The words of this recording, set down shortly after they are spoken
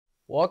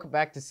Welcome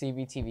back to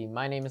CVTV.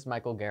 My name is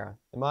Michael Guerra.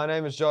 And my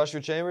name is Joshua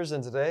Chambers,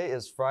 and today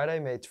is Friday,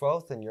 May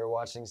 12th, and you're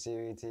watching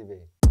CVTV.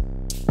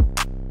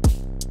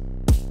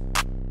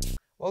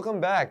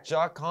 Welcome back.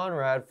 Jock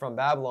Conrad from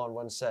Babylon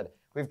once said,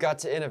 "We've got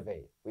to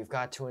innovate. We've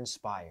got to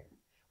inspire.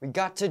 We've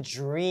got to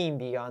dream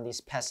beyond these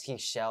pesky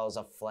shells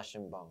of flesh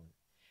and bone.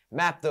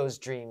 Map those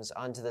dreams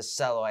onto the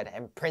celluloid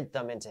and print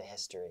them into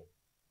history."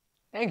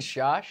 Thanks,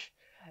 Josh.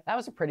 That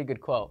was a pretty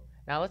good quote.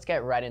 Now let's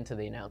get right into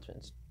the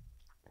announcements.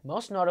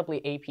 Most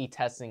notably, AP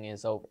testing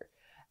is over.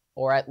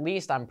 Or at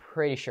least I'm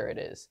pretty sure it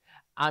is.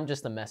 I'm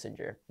just the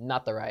messenger,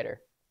 not the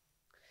writer.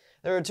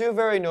 There are two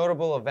very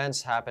notable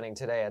events happening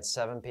today at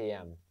 7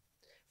 p.m.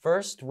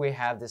 First, we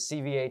have the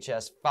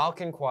CVHS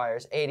Falcon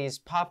Choir's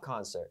 80s pop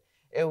concert.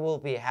 It will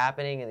be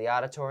happening in the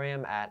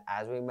auditorium at,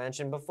 as we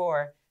mentioned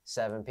before,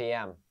 7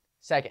 p.m.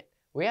 Second,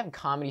 we have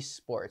Comedy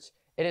Sports.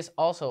 It is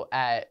also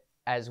at,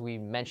 as we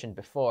mentioned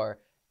before,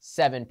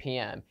 7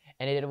 p.m.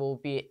 and it will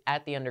be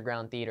at the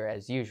Underground Theater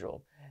as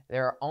usual.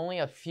 There are only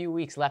a few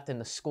weeks left in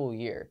the school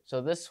year, so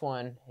this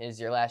one is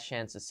your last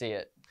chance to see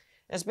it.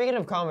 And speaking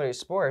of comedy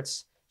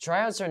sports,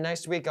 tryouts are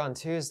next week on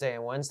Tuesday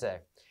and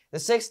Wednesday, the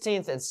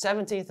 16th and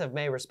 17th of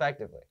May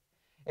respectively.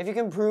 If you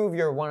can prove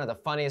you're one of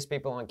the funniest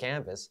people on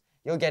campus,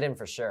 you'll get in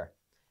for sure.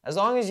 As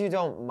long as you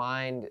don't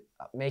mind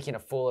making a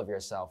fool of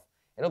yourself.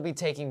 It'll be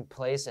taking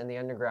place in the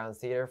Underground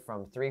Theater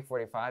from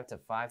 3:45 to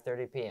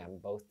 5:30 p.m.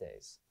 both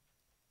days.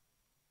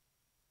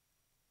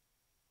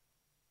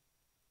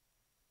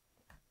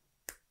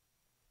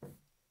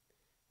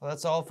 Well,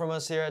 that's all from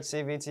us here at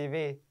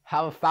CVTV.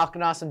 Have a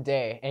Falcon awesome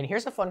day. And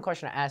here's a fun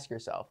question to ask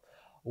yourself.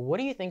 What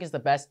do you think is the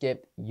best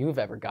gift you've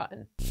ever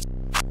gotten?